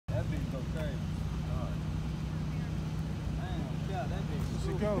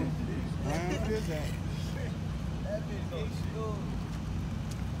go. What is that?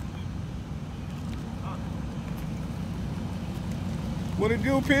 What it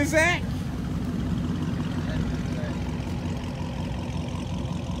do, Pizzak?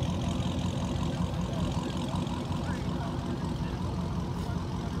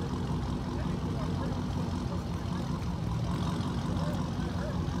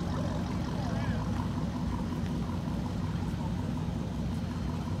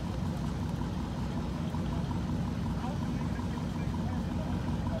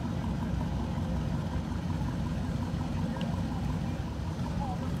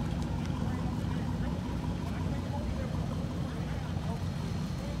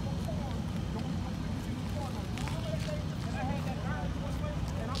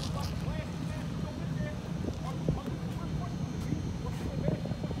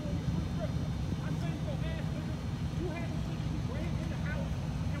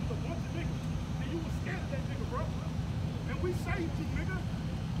 We saved you, nigga.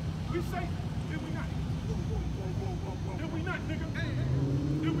 We saved you. Did we not? Did we not, nigga?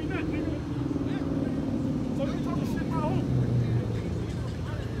 Did we not, nigga? So you talking shit my home.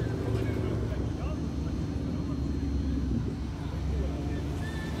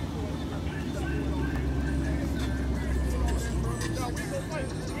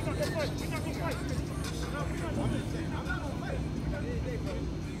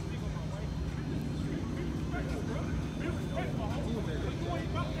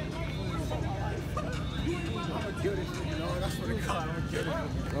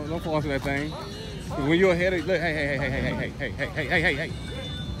 Don't fall into that thing. When you're ahead of, look, hey.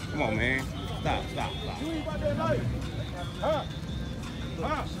 Come on, man. Stop.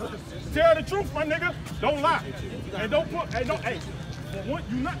 Tell the truth, my nigga. Don't lie. And don't put, hey,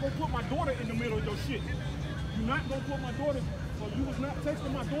 you're not gonna put my daughter in the middle of your shit. You're not gonna put my daughter, so you was not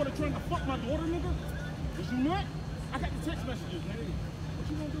texting my daughter trying to fuck my daughter, nigga? Was you not? I got the text messages, nigga. What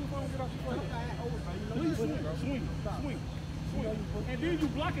you gonna do if I don't get off the phone? Please swing. And then you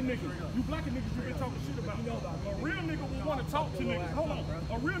blocking niggas. You been talking shit about. A real nigga will want to talk to niggas. Hold on.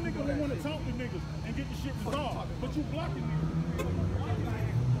 A real nigga will want to talk to niggas and get the shit resolved. But you blocking niggas.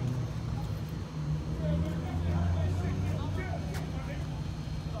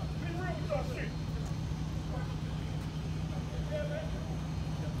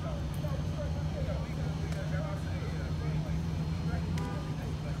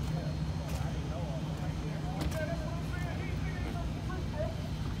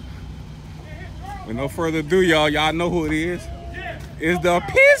 With no further ado, y'all know who it is. It's the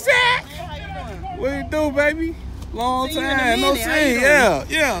Pizzak. What you do, baby? Long time no see.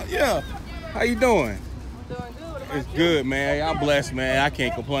 Yeah. How you doing? I'm doing good. It's good, man. Y'all blessed, man. I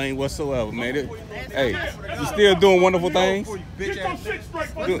can't complain whatsoever, man. Hey, you still doing wonderful things? Get your shit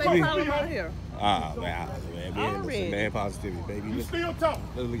straight. What's the problem out here? Man, positivity, baby. You still talking?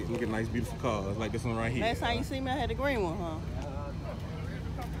 Look at nice, beautiful cars like this one right here. Last time you see me, I had the green one, huh?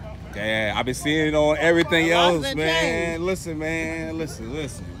 Yeah, I've been seeing it on everything else, man. Listen, man. Hey,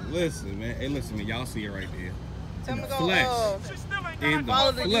 listen, man. Y'all see it right there. Tell me In to the go flesh. In the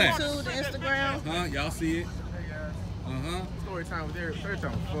follow the flesh. YouTube, the Instagram. Huh? Y'all see it? Story time was there. Third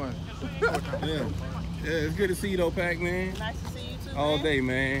time was fun. Yeah, it's good to see you though, Pac, man. Nice to see you too, All man. day,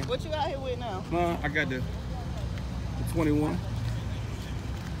 man. What you out here with now? I got the 21.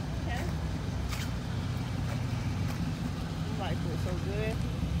 Okay. You like it so good.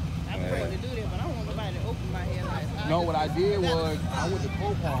 I prefer to do that, but I don't want nobody to open my headlights. No, what I did was I went to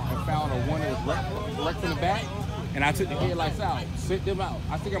Copart and found a one that was wrecked in the back, and I took the headlights out, sent them out.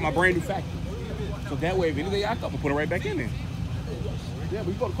 I still got my brand new factory. So that way, if anything I come, I put it right back in there. Yeah, but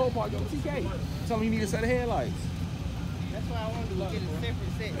you go to Copart, go to TK. Tell them you need a set of headlights. That's why I wanted to get a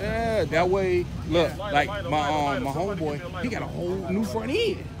separate set. Yeah, that way, look, like my homeboy, he got a whole new front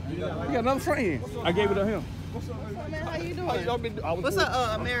end. He got another front end. I gave it to him. Man, how you doing? What's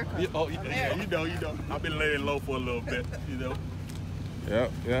up, America? Yeah, you know. I've been laying low for a little bit, you know. Yeah.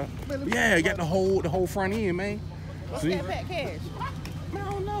 Yeah, you got the whole front end, man. What's that Pat Cash? Man,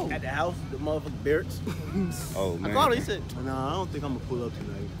 I don't know. At the house, the motherfucking Barretts. Oh, man. I called him, he said, no, I don't think I'm gonna pull up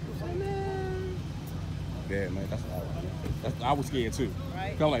tonight. Yeah, man, I was scared too.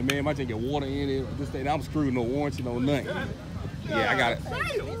 Right. Cause I'm like, man, my thing get water in it. This thing, I'm screwed, no warranty, no nothing. Yeah, I got it.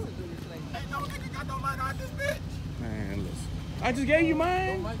 Man, listen. I just gave you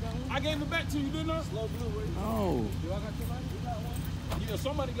mine. I gave it back to you, didn't I? Slow blue, right? Oh. Do I got your money? Yeah,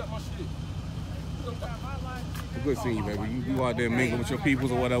 somebody got my shit. It's good seeing you, baby. You out there mingling with your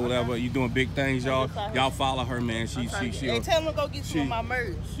peoples or whatever. You doing big things, y'all. Y'all follow her, man. She. Hey, tell them to go get some of my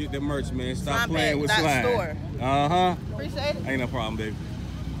merch. Get the merch, man. Stop Slime playing Bag with dot slime. store. Uh-huh. Appreciate it. Ain't no problem, baby.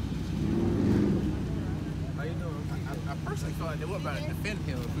 first I thought they were about to defend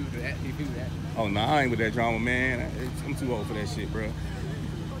him if he would have. Oh, no, I ain't with that drama, man. I'm too old for that shit, bro.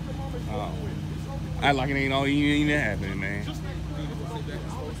 I like it ain't all even happening, man.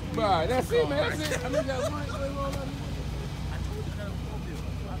 Bro, that's it, man. That's it. I mean, that's right.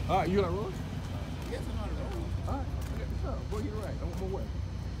 All right, you on the road? Yes, I'm on the road. All right, what's up? Where you at? I'm on my way.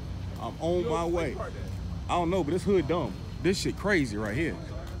 I'm on my way. I don't know, but this hood dumb. This shit crazy right here.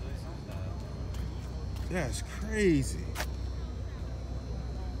 That's crazy.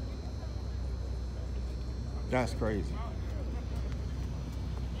 That's crazy.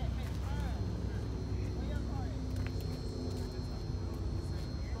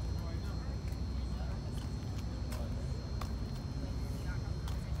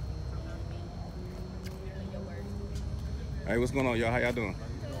 Hey, what's going on, y'all? How y'all doing?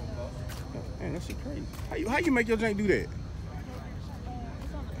 Man, that shit crazy. How you make your drink do that?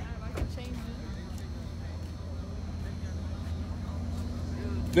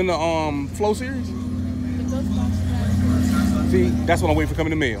 Then the Flow series? See, that's what I'm waiting for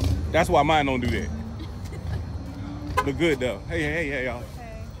coming in the mail. That's why mine don't do that. Look good though. Hey, y'all.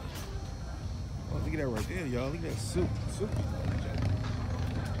 Oh, look at that right there, y'all. Look at that soup.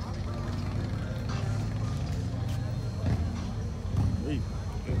 There you go.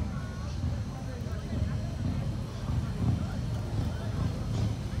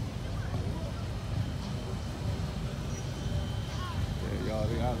 Yeah, y'all,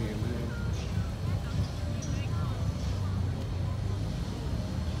 they out here, man.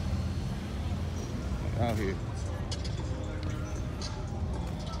 Out here.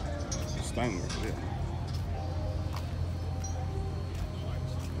 Stanger, yeah.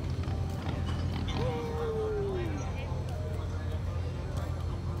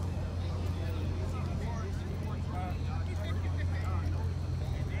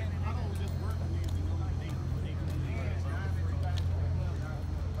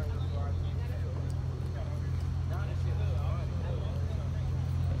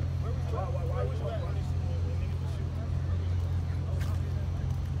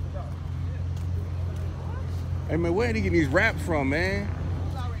 Hey man, where did he get these wraps from, man?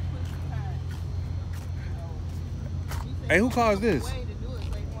 Hey, who caused this?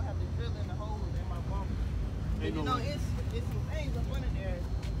 He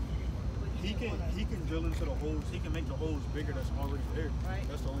can drill into the holes. He can make the holes bigger. That's already there. Right.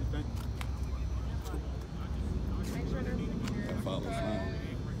 That's the only thing. Make sure they're Follow fine.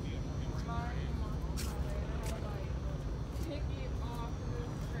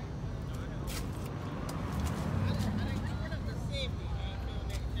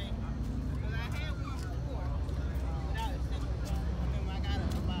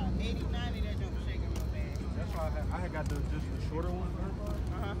 I had got just the shorter one.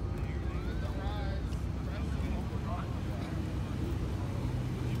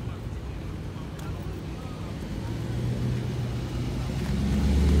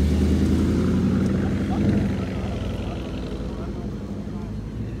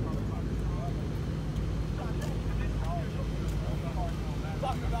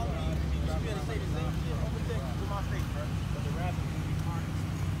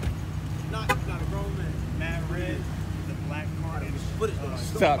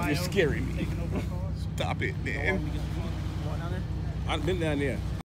 Stop, you're scaring me. Stop it, man. I've been down there.